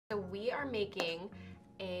So we are making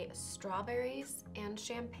a strawberries and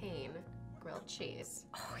champagne grilled cheese.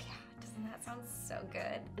 Oh yeah, doesn't that sound so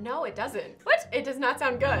good? No, it doesn't. What? It does not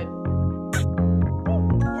sound good.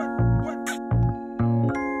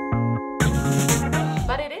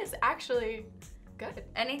 But it is actually good.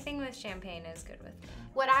 Anything with champagne is good with me.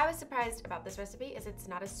 What I was surprised about this recipe is it's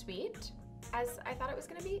not as sweet as I thought it was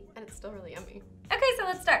gonna be, and it's still really yummy. Okay, so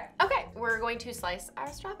let's start. Okay, we're going to slice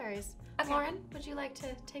our strawberries. Okay. Lauren, would you like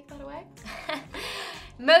to take that away?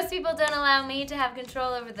 Most people don't allow me to have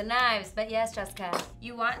control over the knives, but yes, Jessica.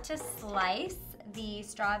 You want to slice the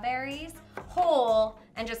strawberries whole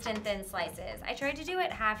and just in thin slices. I tried to do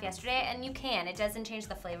it half yesterday, and you can. It doesn't change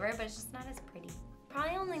the flavor, but it's just not as pretty.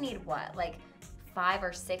 Probably only need what, like 5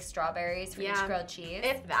 or 6 strawberries for each grilled cheese?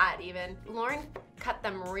 If that even. Lauren cut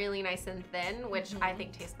them really nice and thin, which I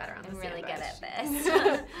think tastes better on the sandwich. I'm really good at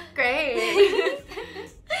this. Great.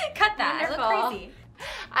 Cut that, Wonderful. I look crazy.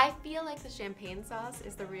 I feel like the champagne sauce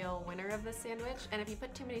is the real winner of this sandwich, and if you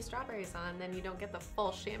put too many strawberries on, then you don't get the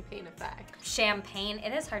full champagne effect. Champagne,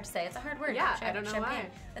 it is hard to say. It's a hard word. Yeah, I don't know champagne. why.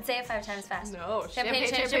 Let's say it 5 times fast. No, Champagne.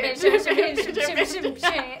 champagne. It's really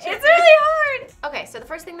hard. Okay, so the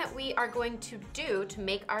first thing that we are going to do to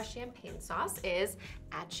make our champagne sauce is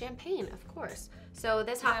add champagne, of course. So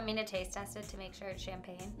this Do you want me to taste test it to make sure it's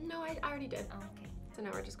champagne? No, I already did. Oh, okay. So now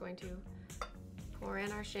we're just going to pour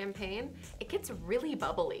in our champagne. It gets really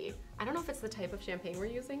bubbly. I don't know if it's the type of champagne we're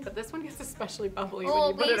using, but this one gets especially bubbly when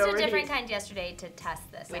you put it over we used a different heat. kind yesterday to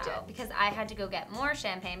test this We did. because I had to go get more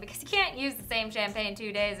champagne because you can't use the same champagne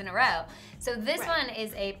 2 days in a row. So this one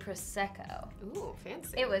is a Prosecco. Ooh,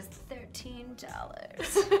 fancy. It was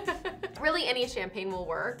 $13. Really, any champagne will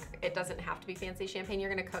work. It doesn't have to be fancy champagne. You're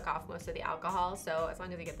gonna cook off most of the alcohol, so as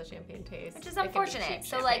long as you get the champagne taste. Which is it can be unfortunate. cheap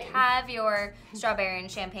So like champagne. have your strawberry and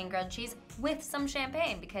champagne grilled cheese with some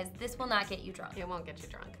champagne because this will not get you drunk. It won't get you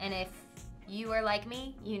drunk. And if you are like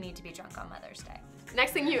me, you need to be drunk on Mother's Day.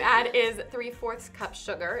 Next thing you add is 3/4 cup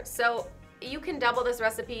sugar. So you can double this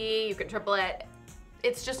recipe, you can triple it.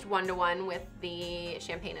 It's just 1-to-1 with the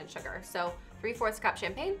champagne and sugar. So 3/4 cup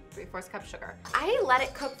champagne, 3/4 cup sugar. I let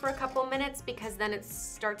it cook for a couple minutes because then it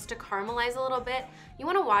starts to caramelize a little bit. You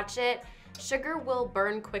wanna watch it. Sugar will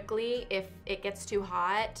burn quickly if it gets too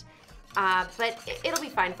hot. But it'll be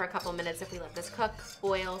fine for a couple minutes if we let this cook,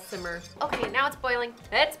 boil, simmer. Okay, now it's boiling.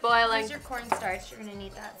 It's boiling. Here's your cornstarch. You're gonna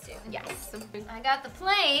need that soon. Yes. I got the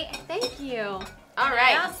plate. Thank you. All And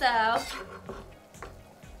right. I also,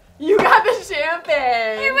 You got the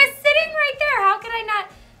champagne. it was sitting right there. How could I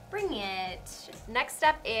not bring it? Next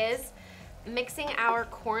step is mixing our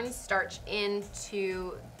cornstarch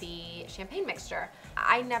into the champagne mixture.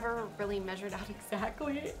 I never really measured out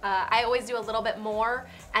exactly. I always do a little bit more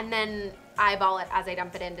and then eyeball it as I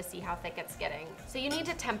dump it in to see how thick it's getting. So you need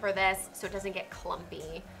to temper this so it doesn't get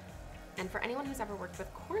clumpy. And for anyone who's ever worked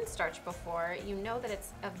with cornstarch before, you know that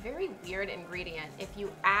it's a very weird ingredient. If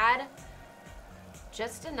you add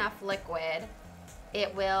just enough liquid,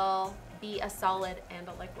 it will be a solid and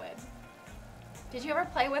a liquid. Did you ever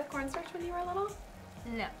play with cornstarch when you were little?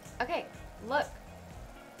 No. Okay, look.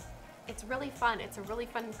 It's really fun. It's a really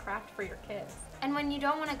fun craft for your kids. And when you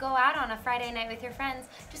don't want to go out on a Friday night with your friends,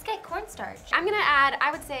 just get cornstarch. I'm gonna add,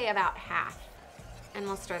 I would say about half, and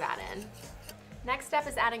we'll stir that in. Next step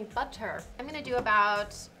is adding butter. I'm gonna do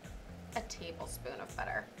about a tablespoon of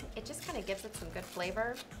butter. It just kind of gives it some good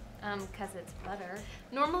flavor. Cause it's butter.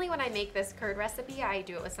 Normally when I make this curd recipe, I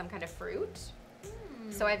do it with some kind of fruit.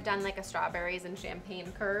 So I've done like a strawberries and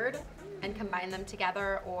champagne curd and combined them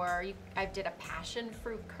together, or I did a passion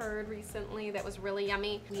fruit curd recently that was really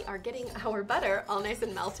yummy. We are getting our butter all nice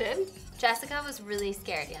and melted. Jessica was really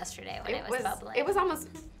scared yesterday when it was bubbling. It was almost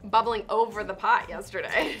bubbling over the pot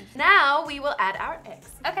yesterday. Now we will add our eggs.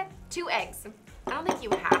 Okay. 2 eggs. I don't think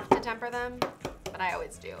you have to temper them, but I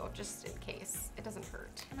always do, just in case. It doesn't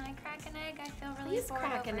hurt. Can I crack an egg? I feel really Please bored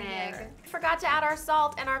crack an over egg. here. Forgot to add our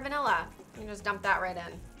salt and our vanilla. You can just dump that right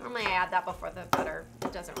in. Normally I add that before the butter.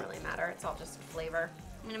 It doesn't really matter. It's all just flavor.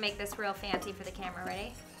 I'm gonna make this real fancy for the camera.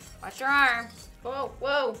 Ready? Watch your arm. Whoa,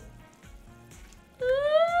 whoa.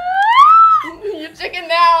 You chickened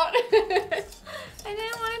out. I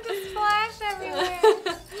didn't want it to splash everywhere.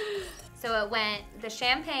 So it went the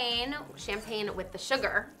champagne with the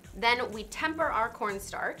sugar. Then we temper our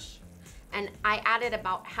cornstarch. And I added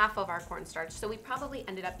about half of our cornstarch. So we probably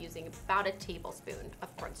ended up using about a tablespoon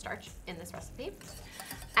of cornstarch in this recipe.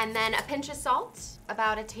 And then a pinch of salt,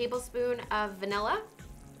 about a tablespoon of vanilla,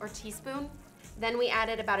 or teaspoon. Then we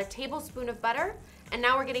added about a tablespoon of butter. And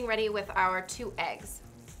now we're getting ready with our 2 eggs.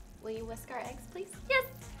 Will you whisk our eggs, please? Yes.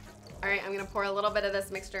 All right, I'm gonna pour a little bit of this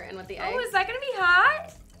mixture in with the eggs. Oh, is that gonna be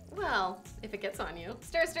hot? Well, if it gets on you.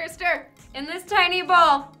 Stir, stir, stir. In this tiny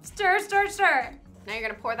bowl. Stir, stir, stir. Now you're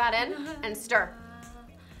gonna pour that in and stir.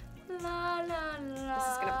 La, la, la. This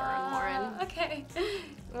is gonna burn, Lauren. Okay.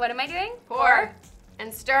 What am I doing? Pour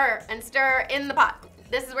and stir in the pot.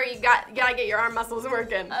 This is where you gotta get your arm muscles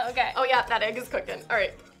working. Oh, okay. Oh yeah, that egg is cooking. All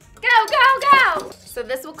right. Go, go, go! So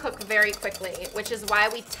this will cook very quickly, which is why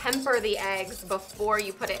we temper the eggs before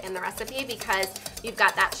you put it in the recipe, because you've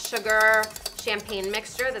got that sugar champagne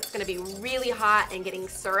mixture that's gonna be really hot and getting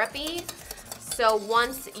syrupy. So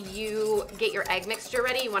once you get your egg mixture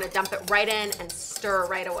ready, you wanna dump it right in and stir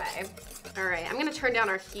right away. All right, I'm gonna turn down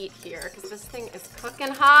our heat here because this thing is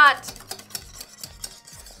cooking hot.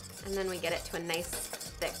 And then we get it to a nice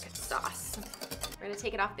thick sauce. We're gonna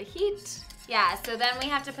take it off the heat. Yeah, so then we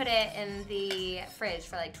have to put it in the fridge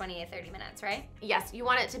for like 20 to 30 minutes, right? Yes, you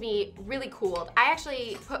want it to be really cooled. I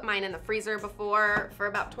actually put mine in the freezer before for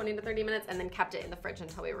about 20 to 30 minutes and then kept it in the fridge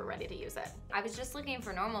until we were ready to use it. I was just looking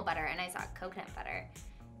for normal butter and I saw coconut butter.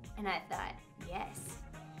 And I thought, yes,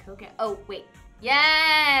 coconut. Oh, wait.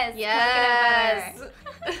 Yes! Yes!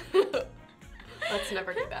 Coconut butter. Let's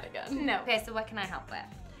never do that again. No. Okay, so what can I help with?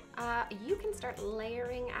 You can start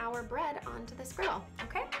layering our bread onto this griddle.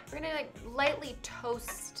 Okay. We're gonna like lightly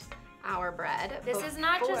toast our bread. This is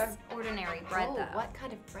not just ordinary bread, though. What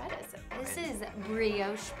kind of bread is it? This is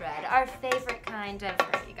brioche bread, our favorite kind of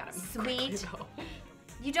You gotta sweet.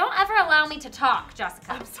 You don't ever allow me to talk,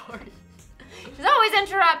 Jessica. I'm sorry. She's always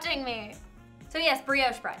interrupting me. So yes,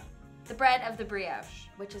 brioche bread. The bread of the brioche.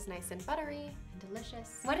 Which is nice and buttery and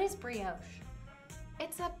delicious. What is brioche?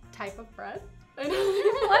 It's a type of bread.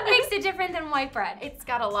 What makes it different than white bread? It's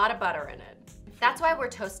got a lot of butter in it. That's why we're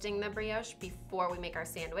toasting the brioche before we make our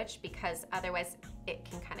sandwich, because otherwise it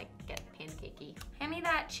can kind of get pancakey. Hand me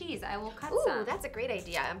that cheese, I will cut Ooh, some. that's a great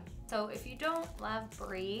idea. So if you don't love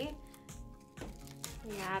brie,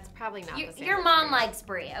 yeah, it's probably not the same. Your mom likes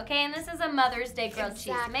brie, okay? And this is a Mother's Day grilled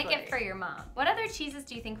cheese. Make it Exactly. for your mom. What other cheeses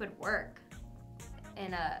do you think would work?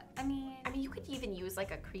 I mean, you could even use like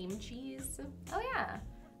a cream cheese. oh yeah.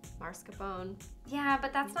 Mascarpone. Yeah,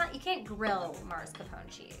 but that's not, you can't grill mascarpone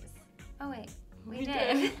cheese. Oh wait, we did.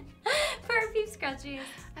 did. For our beef grilled cheese.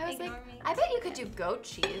 I was Ignore like, me. I bet you could do goat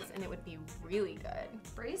cheese and it would be really good.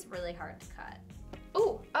 Brie's really hard to cut.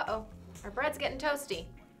 Ooh, uh-oh. Our bread's getting toasty.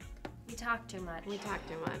 We talk too much. We talk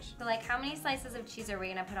too much. So like, how many slices of cheese are we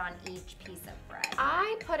gonna put on each piece of bread?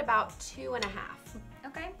 I put about 2.5.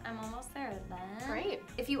 Okay, I'm almost there then. Great.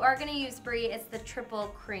 If you are gonna use brie, it's the triple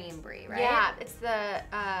cream brie, right? Yeah, it's the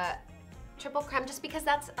triple creme, just because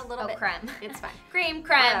that's a little bit. creme. It's fine. Cream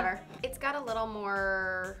creme. Whatever. It's got a little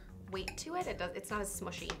more weight to it. It's not as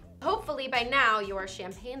smushy. Hopefully by now your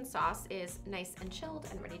champagne sauce is nice and chilled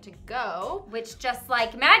and ready to go. Which, just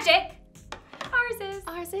like magic, ours is.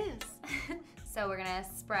 Ours is. So we're gonna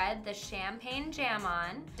spread the champagne jam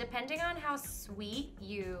on, depending on how sweet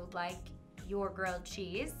you like your grilled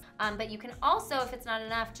cheese. But you can also, if it's not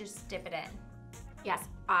enough, just dip it in. Yes,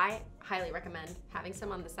 I highly recommend having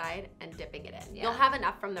some on the side and dipping it in. Yeah. You'll have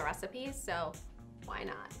enough from the recipe, so why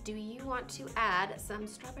not? Do you want to add some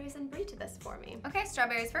strawberries and brie to this for me? Okay,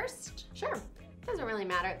 strawberries first. Sure. Doesn't really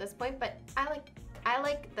matter at this point, but I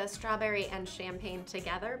like the strawberry and champagne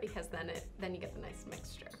together because then you get the nice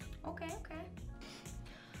mixture. Okay, okay.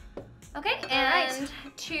 Okay, and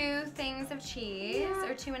 2 things of cheese,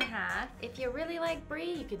 or 2.5. If you really like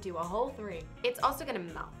brie, you could do a whole 3. It's also gonna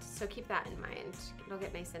melt, so keep that in mind. It'll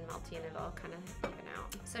get nice and melty and it'll kind of even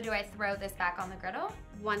out. So do I throw this back on the griddle?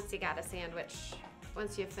 Once you got a sandwich,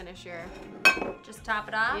 once you finish your... Just top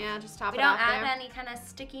it off? Yeah, just top We it off don't add there. any kind of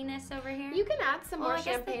stickiness over here? You can add some more I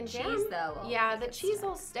guess champagne the jam. cheese, though, will Yeah, make the it cheese stick.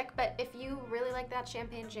 will stick, but if you really like that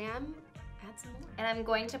champagne jam, add some more. And I'm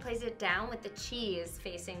going to place it down with the cheese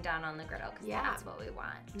facing down on the griddle, because Yeah. that's what we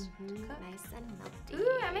want. Nice and melty.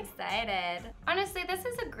 Ooh, I'm excited. Honestly, this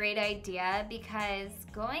is a great idea because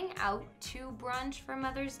going out to brunch for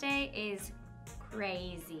Mother's Day is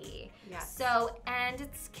crazy. Yes. So, and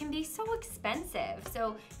it can be so expensive.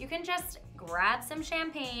 So you can just grab some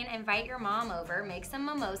champagne, invite your mom over, make some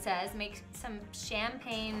mimosas, make some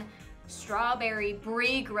champagne strawberry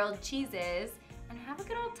brie grilled cheeses, and have a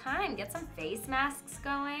good old time. Get some face masks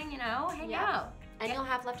going, you know, hang out. And you'll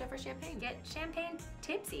have leftover champagne. Get champagne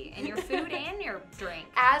tipsy in your food and your drink.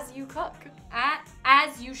 As you cook.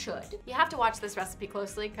 As you should. You have to watch this recipe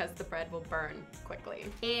closely because the bread will burn quickly.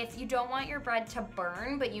 If you don't want your bread to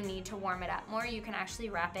burn, but you need to warm it up more, you can actually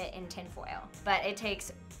wrap it in tin foil. But it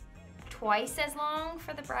takes twice as long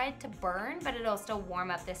for the bread to burn, but it'll still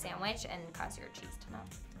warm up the sandwich and cause your cheese to melt.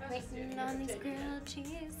 Waiting on these grilled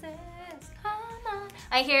cheeses, come on.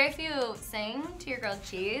 I hear if you sing to your grilled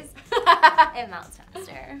cheese, it melts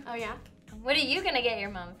faster. Oh yeah? What are you gonna get your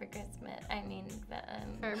mom for Christmas? I mean,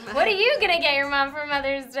 what are you gonna get your mom for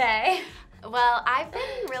Mother's Day? Well, I've been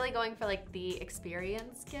really going for like the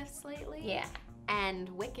experience gifts lately. Yeah. And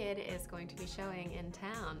Wicked is going to be showing in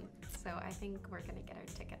town. So I think we're gonna get our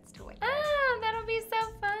tickets to Wicked. Oh, that'll be so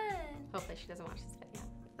fun. Hopefully she doesn't watch this video.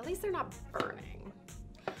 At least they're not burning.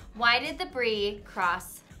 Why did the brie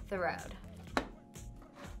cross the road?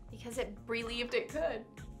 Because it believed it could.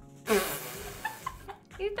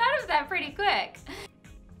 You thought of that pretty quick.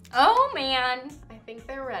 Oh man. I think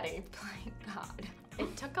they're ready. My God.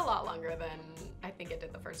 It took a lot longer than I think it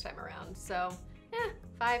did the first time around. So, yeah,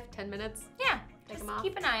 5-10 minutes. Yeah, Take just them off.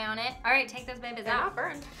 keep an eye on it. All right, take those babies They're out. not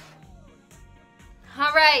burned.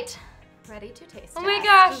 All right. Ready to taste Oh my test.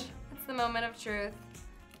 gosh. It's the moment of truth.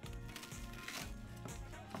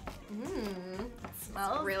 Mmm.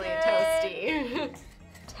 Smells It's really good. toasty.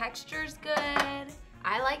 Texture's good.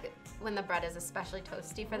 I like when the bread is especially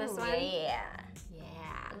toasty for this Ooh, one. Yeah.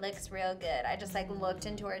 Yeah. It looks real good. I just like looked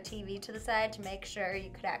into our TV to the side to make sure you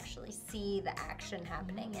could actually see the action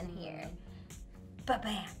happening in here.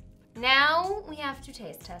 Ba-bam. Now we have to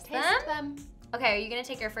taste test them. Okay, are you gonna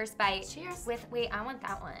take your first bite? Cheers. Wait, I want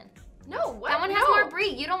that one. No, what? That one has No. more brie.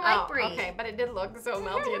 You don't like brie. Okay, but it did look so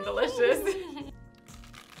melty and delicious.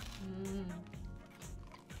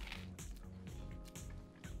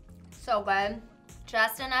 So good.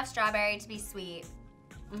 Just enough strawberry to be sweet,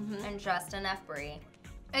 and just enough brie.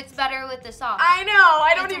 It's better with the sauce. I know.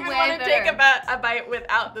 I don't It's even way want to take better. a bite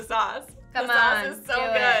without the sauce. Come the on, sauce is so do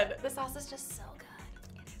good. it. The sauce is just so good.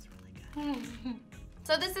 It is really good.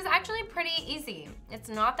 So this is actually pretty easy. It's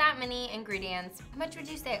not that many ingredients. How much would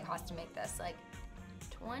you say it cost to make this? Like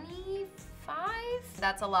 25?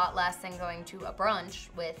 That's a lot less than going to a brunch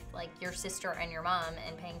with like your sister and your mom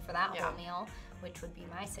and paying for that whole meal, which would be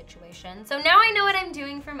my situation. So now I know what I'm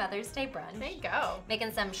doing for Mother's Day brunch. There you go.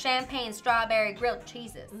 Making some champagne strawberry grilled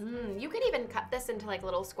cheeses. You could even cut this into like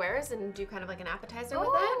little squares and do kind of like an appetizer with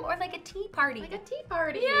Ooh, it. or like a tea party. Like a tea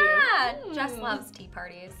party. Yeah, Jess loves tea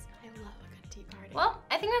parties. I love a good tea party. Well,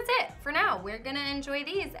 I think that's it for now. We're gonna enjoy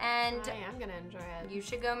these and I am gonna enjoy it. you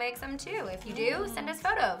should go make some too. If you do, send us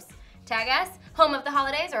photos. Tag us, Home of the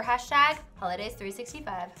Holidays, or hashtag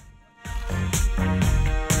Holidays365.